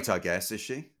crate, I guess, is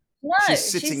she? No,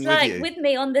 she's like with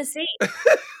me on the seat.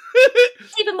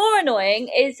 What's even more annoying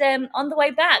is on the way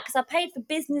back, because I paid for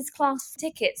business class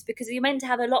tickets because you're meant to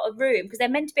have a lot of room, because they're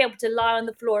meant to be able to lie on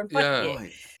the floor in front of you.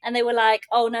 Right. And they were like,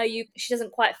 oh no, she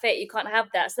doesn't quite fit, you can't have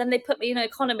that. So then they put me in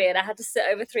economy, and I had to sit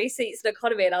over 3 seats in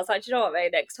economy, and I was like, do you know what,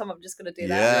 mate, next time I'm just going to do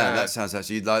that. Yeah, that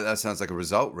sounds like a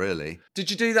result, really.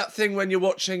 Did you do that thing when you're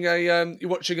watching a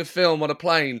film on a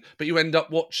plane, but you end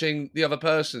up watching the other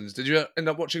person's? Did you end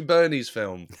up watching Bernie's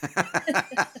film?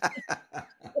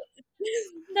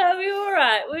 No, we were all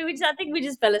right. I think we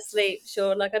just fell asleep,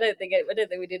 Sean. I don't think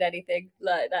we did anything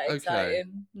like that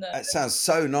exciting. No. It sounds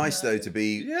so nice though to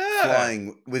be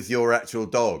flying with your actual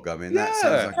dog. I mean, that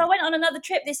sounds like. So I went on another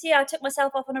trip this year. I took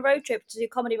myself off on a road trip to do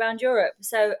comedy around Europe.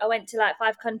 So I went to like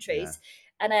 5 countries. Yeah.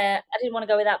 And I didn't want to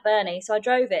go without Bernie, so I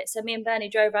drove it. So me and Bernie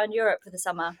drove around Europe for the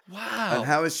summer. Wow. And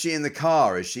how is she in the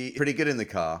car? Is she pretty good in the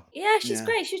car? Yeah, she's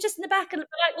great. She was just in the back. And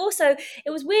also,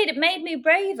 it was weird. It made me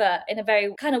braver in a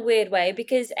very kind of weird way,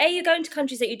 because you're going to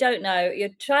countries that you don't know. You're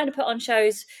trying to put on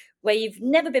shows where you've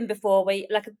never been before, where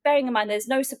bearing in mind there's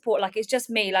no support, it's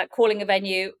just me calling a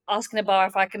venue, asking a bar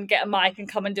if I can get a mic and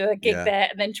come and do a gig there,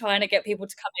 and then trying to get people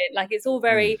to come in. It's all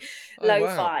very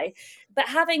lo-fi. Wow. But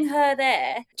having her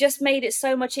there just made it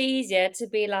so much easier to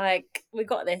be like, we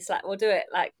got this, we'll do it,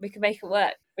 we can make it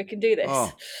work, we can do this.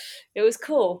 Oh. It was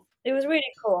cool. It was really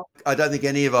cool. I don't think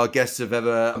any of our guests have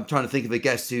ever, I'm trying to think of a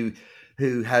guest who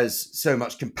has so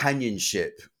much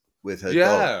companionship with her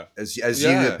dog as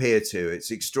you appear to.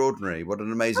 It's extraordinary. What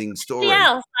an amazing story.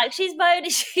 Yeah, she's my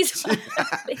only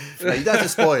No, you don't have to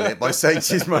spoil it by saying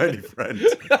she's my only friend.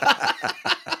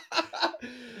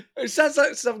 It sounds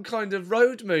like some kind of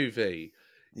road movie.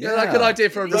 Yeah, like an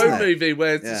idea for a road movie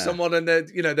where someone and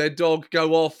their dog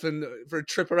go off and for a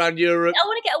trip around Europe. I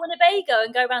want to get a Winnebago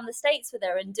and go around the States with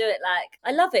her and do it.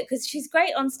 I love it because she's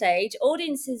great on stage.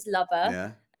 Audiences love her.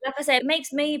 Yeah. Like I say, it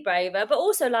makes me braver, but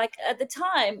also at the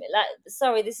time,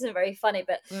 sorry, this isn't very funny,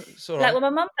 but right. When my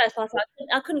mum first passed away,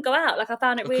 I couldn't go out. I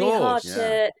found it really hard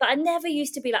but I never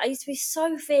used to be I used to be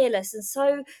so fearless and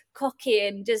so cocky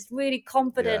and just really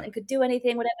confident and could do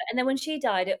anything, whatever. And then when she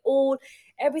died,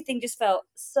 everything just felt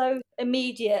so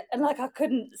immediate and I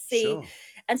couldn't see. Sure.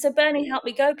 And so Bernie helped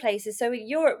me go places. So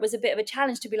Europe was a bit of a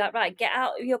challenge to be right, get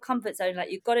out of your comfort zone.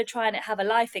 You've got to try and have a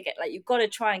life again. You've got to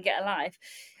try and get a life.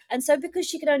 And so because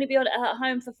she could only be at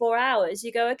home for 4 hours,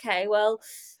 you go, okay, well,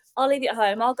 I'll leave you at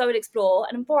home. I'll go and explore.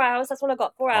 And in 4 hours, that's all I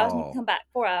got. 4 hours and come back,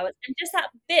 4 hours. And just that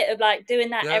bit of doing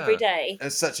that every day.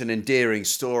 It's such an endearing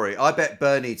story. I bet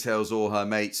Bernie tells all her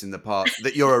mates in the park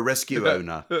that you're a rescue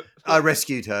owner. I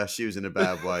rescued her. She was in a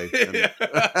bad way. She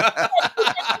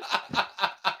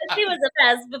was the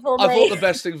best before me. I thought the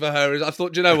best thing for her is, do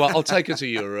you know what? I'll take her to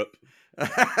Europe.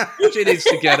 She needs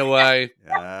to get away.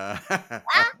 That's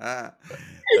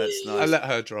nice. I let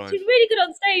her drive. She's really good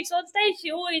on stage. So on stage,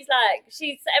 she always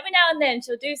she's every now and then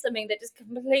she'll do something that just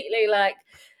completely like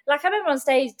I remember on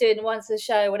stage doing once a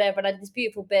show, whatever, and I did this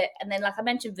beautiful bit, and then I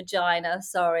mentioned vagina.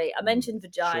 Sorry, I mentioned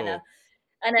vagina. Sure.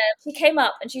 And she came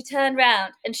up and she turned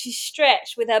round and she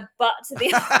stretched with her butt to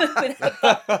the with her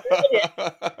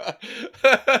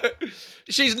butt.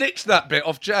 She's nicked that bit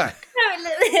off Jack.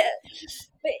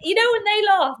 But you know when they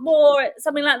laugh more at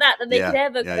something like that than they could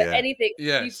ever put anything.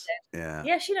 Yes.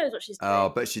 Yeah, she knows what she's doing.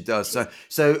 Oh, but she does.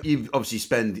 So you obviously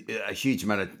spend a huge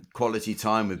amount of quality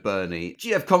time with Bernie. Do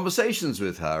you have conversations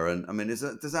with her? And I mean,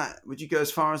 would you go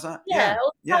as far as that? Yeah.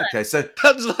 Yeah. Okay. So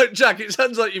sounds like Jack. It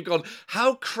sounds like you've gone.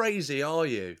 How crazy are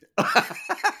you?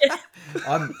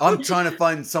 I'm trying to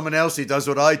find someone else who does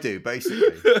what I do,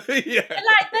 basically. Yeah. And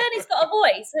Bernie's got a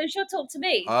voice, so she'll talk to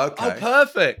me. Okay. Oh,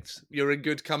 perfect. You're in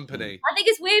good company. I think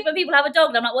it's weird when people have a dog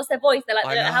and I'm like, what's their voice? They're like,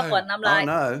 they don't have one. And I'm like,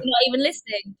 no. you're not even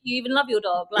listening. Do you even love your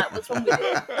dog? Like, what's wrong with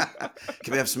you?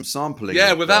 Can we have some sampling?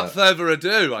 Yeah, without further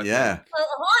ado, I think. Hi,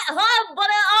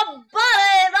 buddy. I'm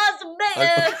Buddy. Nice to meet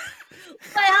you.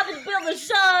 Very happy to be on the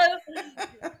show.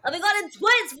 Have you got any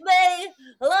tweets for me?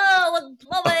 Hello,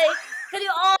 Bobby. Can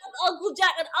you ask Uncle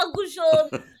Jack and Uncle Sean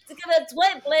to give me a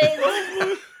tweet,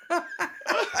 please?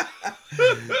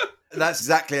 That's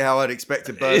exactly how I'd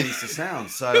expected Bernie's to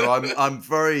sound. So I'm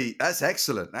very. That's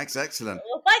excellent. That's excellent.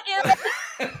 Well, thank you.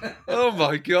 Oh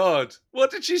my God.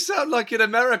 What did she sound like in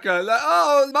America? Like,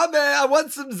 oh, Mummy, I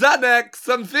want some Xanax.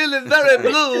 I'm feeling very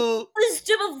blue. This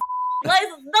stupid place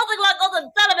is nothing like on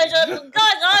the television. I'm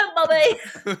going home, Mummy.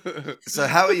 So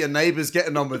how are your neighbours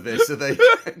getting on with this? Are they? They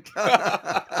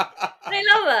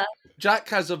love her. Jack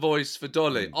has a voice for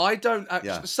Dolly. I don't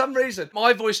actually, for some reason,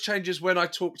 my voice changes when I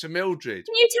talk to Mildred.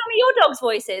 Can you tell me your dog's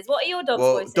voices? What are your dog's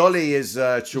voices? Dolly is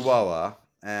Chihuahua,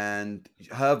 and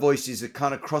her voice is a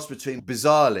kind of cross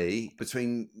bizarrely,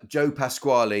 between Joe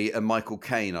Pasquale and Michael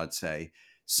Caine, I'd say.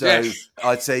 So yes.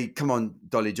 I'd say, come on,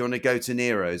 Dolly, do you want to go to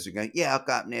Nero's? And go, yeah, I'll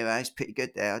go up Nero's. Pretty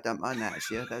good there. I don't mind that,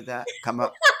 actually. Come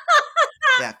up.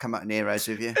 Yeah, come up Nero's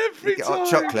with you. Every get time. hot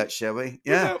chocolate, shall we?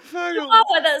 Yeah.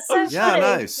 Oh, that's so funny. Yeah, I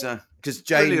know. So, because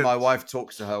Jane, my wife,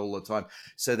 talks to her all the time.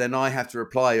 So then I have to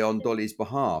reply on Dolly's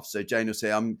behalf. So Jane will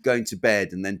say, I'm going to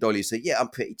bed. And then Dolly will say, yeah, I'm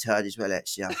pretty tired as well,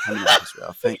 actually. I'm coming up as well,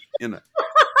 I think,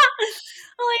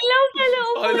 Oh, I love that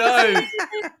little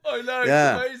I know.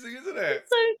 Yeah. It's amazing, isn't it? It's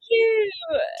so cute.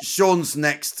 Sean's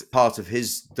next part of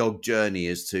his dog journey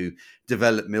is to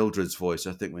develop Mildred's voice.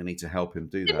 I think we need to help him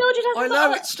do that. I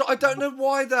know. I don't know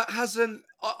why that hasn't.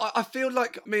 I feel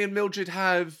like me and Mildred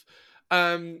have.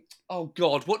 Oh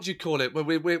God, what do you call it?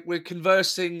 Where we're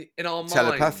conversing in our minds.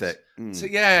 Telepathic. So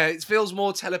yeah, it feels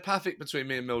more telepathic between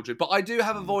me and Mildred. But I do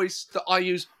have a voice that I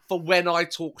use for when I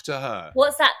talk to her.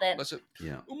 What's that then? Oh,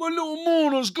 my little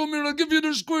Mona's come here. I give you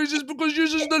the squeezes because you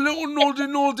is the little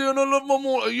naughty, and I love my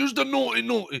Mona. You's the naughty,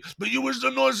 but you is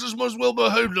the nicest, most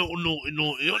well-behaved little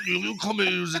naughty, aren't you? You come here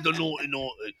using the naughty.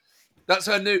 That's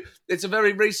her new. It's a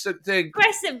very recent thing.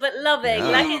 Aggressive but loving. Yeah.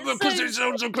 Like Because it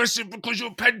sounds aggressive because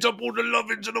you've pent up all the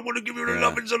lovings and I want to give you the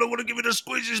lovings and I want to give you the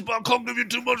squeezes, but I can't give you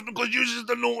too much because you is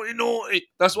the naughty.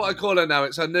 That's what I call her now.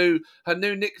 It's her new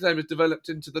nickname has developed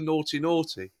into the naughty.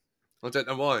 I don't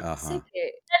know why. So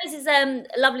cute. This is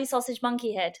lovely sausage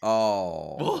monkey head.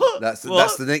 Oh, What? that's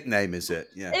the nickname, is it?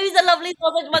 Yeah. Who's a lovely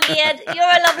sausage monkey head? You're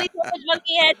a lovely sausage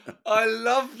monkey head. I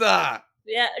love that.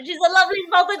 Yeah, she's a lovely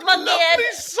sausage monkey head.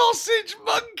 Lovely sausage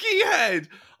monkey head.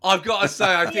 I've got to say,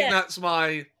 I think that's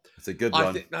my. It's a good one.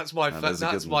 I think that's my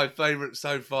favourite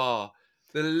so far.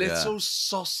 The little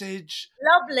sausage.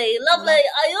 Lovely. You're a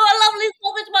lovely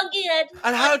sausage monkey head.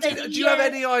 And how do you have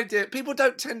any idea? People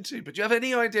don't tend to, but do you have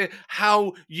any idea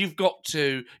how you've got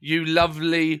to, you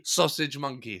lovely sausage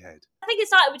monkey head? I think it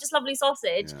started with just lovely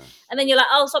sausage, and then you're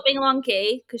like, oh, stop being a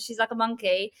monkey, because she's like a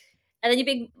monkey. And then your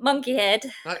big monkey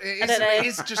head. It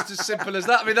is just as simple as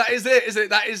that. I mean, that is it, isn't it?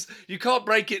 That is, you can't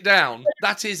break it down.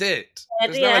 That is it.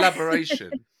 There's no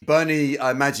elaboration. Bernie, I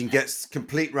imagine, gets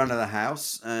complete run of the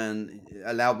house and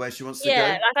allowed where she wants to go.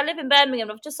 Yeah, like I live in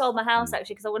Birmingham. I've just sold my house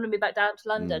actually because I want to move back down to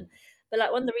London. But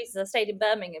like one of the reasons I stayed in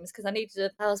Birmingham is because I needed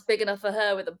a house big enough for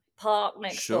her with a park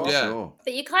next door. Sure.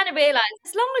 But you kind of realise,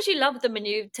 as long as you love them and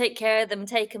you take care of them and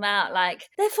take them out, like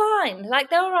they're fine. Like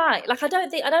they're all right. Like I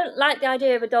don't like the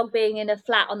idea of a dog being in a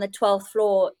flat on the 12th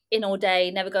floor in all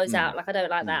day, never goes out. Like I don't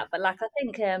like that. But like I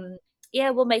think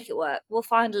we'll make it work. We'll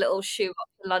find a little shoe up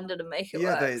to London and make it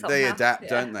work. Yeah, they adapt,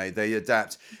 don't they? They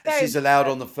adapt. Very She's allowed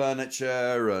on the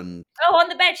furniture and on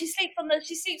the bed. She sleeps on the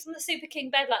Super King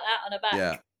bed like that on her back.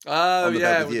 yeah. Oh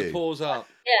yeah, with you. the paws up.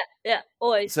 Yeah,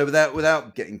 always. So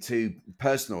without getting too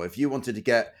personal, if you wanted to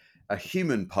get a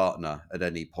human partner at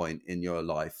any point in your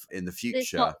life in the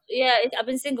future? I've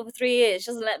been single for 3 years.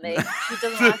 She doesn't let me. She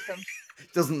doesn't like them.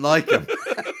 Doesn't like them.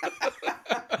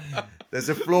 There's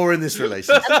a flaw in this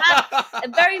relationship.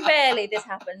 And very rarely this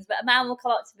happens, but a man will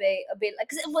come up to me and be like,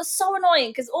 because it was so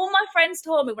annoying, because all my friends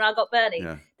told me when I got Bernie,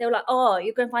 they were like, oh,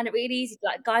 you're going to find it really easy.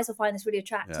 Like, guys will find this really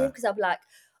attractive, because I'll be like,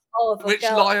 oh, which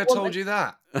liar told you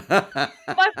that?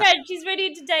 My friend, she's really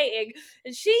into dating,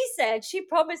 and she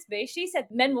promised me,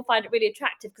 men will find it really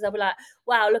attractive, because I'll be like,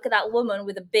 wow, look at that woman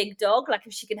with a big dog. Like,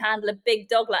 if she can handle a big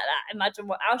dog like that, imagine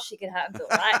what else she can handle,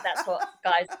 right? That's what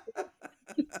guys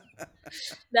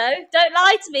No, don't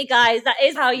lie to me, guys. That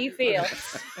is how you feel.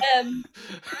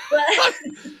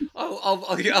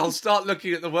 I'll start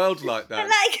looking at the world like that.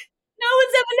 Like, no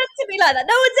one's ever looked at me like that.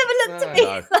 No one's ever looked at me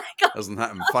like, doesn't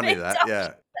happen. Funny that,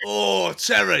 yeah. Oh,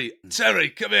 Terry,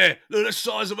 come here. Look at the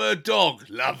size of her dog.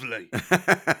 Lovely.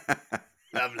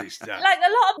 Lovely stuff. Like, a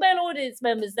lot of male audience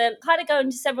members, they'll kind of go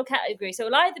into several categories. So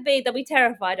it'll either be they'll be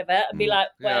terrified of it and be like,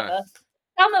 whatever. Yeah.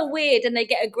 Some are weird and they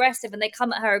get aggressive and they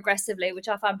come at her aggressively, which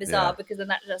I find bizarre because then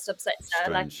that just upsets her.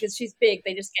 Like, because she's big,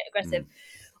 they just get aggressive.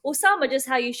 Or some are just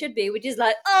how you should be, which is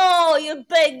like, oh, you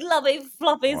big, lovely,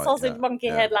 fluffy sausage monkey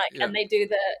head, and they do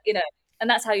the, and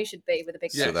that's how you should be with a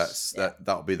big. So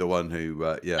that'll be the one who,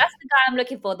 That's the guy I'm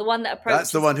looking for, the one that approaches.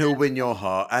 That's the one who'll win your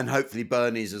heart, and hopefully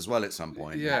Bernie's as well at some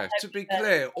point. Yeah, to be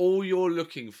clear, all you're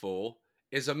looking for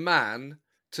is a man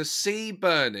to see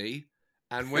Bernie.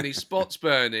 And when he spots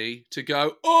Bernie, to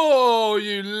go, oh,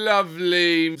 you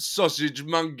lovely sausage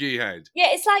monkey head. Yeah,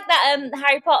 it's like that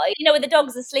Harry Potter, where the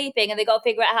dogs are sleeping and they got to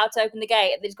figure out how to open the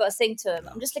gate and they've got to sing to him.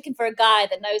 I'm just looking for a guy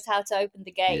that knows how to open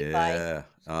the gate. Yeah,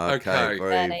 okay.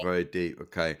 Very, very deep.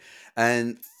 Okay.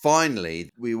 And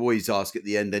finally, we always ask at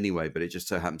the end anyway, but it just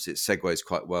so happens it segues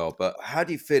quite well. But how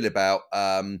do you feel about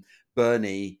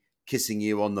Bernie kissing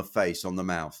you on the face, on the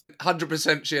mouth?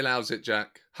 100% she allows it,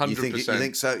 Jack. 100%. You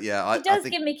think so? Yeah. She does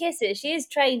give me kisses. She is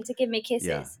trained to give me kisses.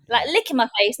 Yeah. Like, licking my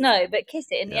face, no, but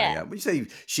kissing, yeah. When you say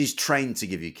she's trained to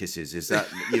give you kisses, is that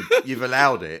you've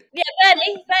allowed it? Yeah,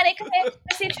 Bernie, come here.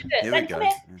 Let's see if you do it. Bernie, come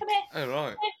here. Oh,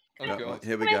 right.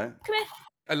 Here we go. Come here.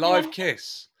 A live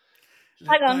kiss.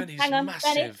 Hang on.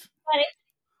 Massive.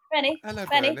 Bernie. Hello,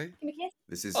 Bernie. Bernie. Give me a kiss.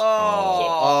 This is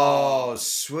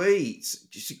sweet.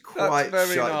 She's quite That's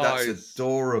very shy. nice. That's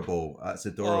adorable.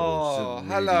 Oh,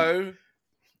 hello.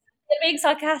 They're being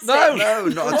sarcastic. No,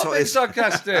 not at all. It's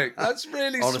sarcastic. That's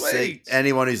really honestly, sweet.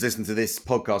 Anyone who's listened to this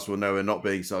podcast will know we're not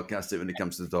being sarcastic when it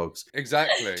comes to the dogs.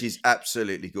 Exactly. She's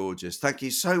absolutely gorgeous. Thank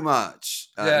you so much,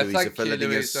 Louisa, for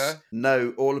letting us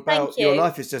know all about your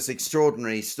life. It's just an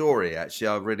extraordinary story, actually.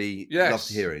 I really loved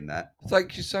hearing that.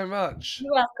 Thank you so much.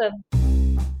 You're welcome.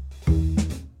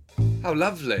 How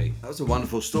lovely. That was a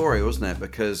wonderful story, wasn't it?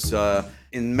 Because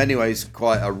in many ways,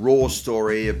 quite a raw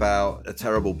story about a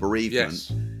terrible bereavement.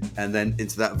 Yes. And then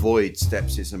into that void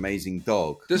steps this amazing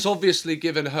dog. That's obviously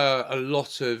given her a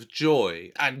lot of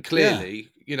joy and clearly,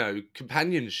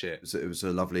 companionship. It was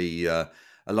a lovely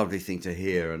thing to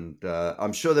hear. And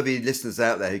I'm sure there'll be listeners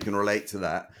out there who can relate to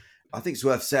that. I think it's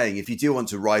worth saying, if you do want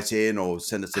to write in or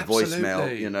send us a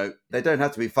voicemail, they don't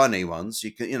have to be funny ones.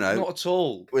 You can, not at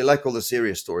all. We like all the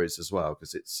serious stories as well,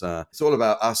 because it's all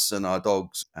about us and our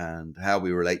dogs and how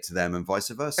we relate to them and vice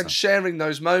versa. And sharing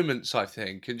those moments, I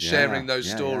think, and sharing those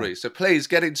stories. So please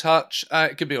get in touch.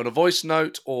 It can be on a voice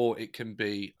note or it can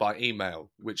be by email,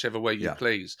 whichever way you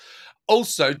please.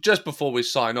 Also, just before we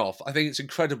sign off, I think it's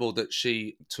incredible that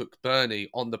she took Bernie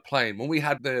on the plane. When we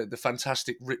had the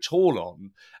fantastic Rich Hall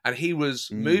on and he was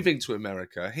moving to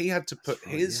America, he had to put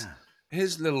his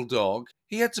little dog,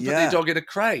 the dog in a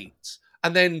crate.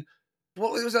 And then,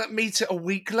 what was that, meet it a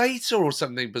week later or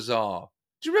something bizarre?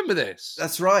 Do you remember this?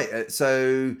 That's right.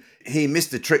 So he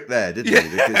missed a trick there, didn't he?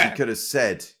 Because he could have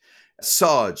said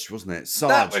Sarge, wasn't it?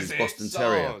 Sarge, his Boston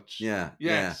Terrier. Yeah. Yes.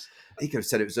 Yeah. He could have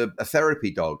said it was a therapy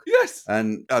dog. Yes.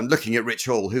 And looking at Rich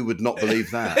Hall, who would not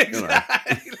believe that?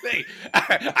 Exactly.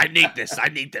 I need this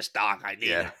dog. I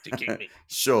need it to keep me.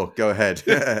 Sure, go ahead.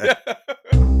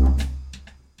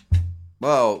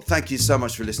 Well, thank you so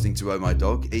much for listening to Oh My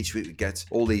Dog. Each week we get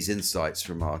all these insights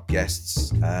from our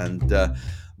guests, and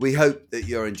we hope that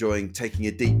you're enjoying taking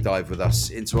a deep dive with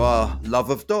us into our love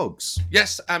of dogs.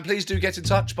 Yes, and please do get in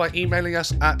touch by emailing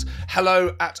us at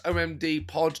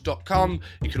hello@omdpod.com.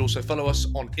 You can also follow us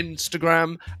on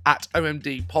Instagram at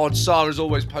omdpod. Sarah's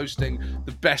always posting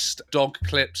the best dog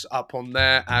clips up on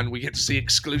there, and we get to see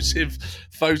exclusive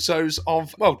photos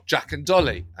of, Jack and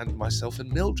Dolly, and myself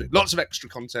and Mildred. Lots of extra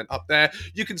content up there.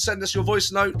 You can send us your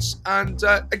voice notes, and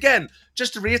again,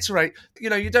 just to reiterate,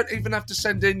 you don't even have to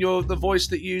send in the voice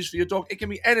that you use for your dog. It can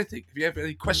be anything. If you have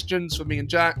any questions for me and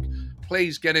Jack,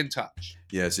 please get in touch.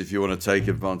 Yes, if you want to take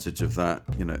advantage of that,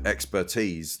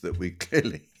 expertise that we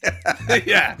clearly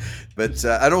yeah. But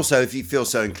and also, if you feel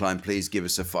so inclined, please give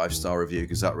us a 5-star review,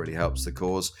 because that really helps the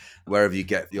cause wherever you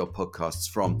get your podcasts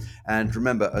from. And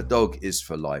remember, a dog is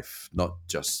for life, not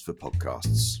just for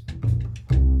podcasts.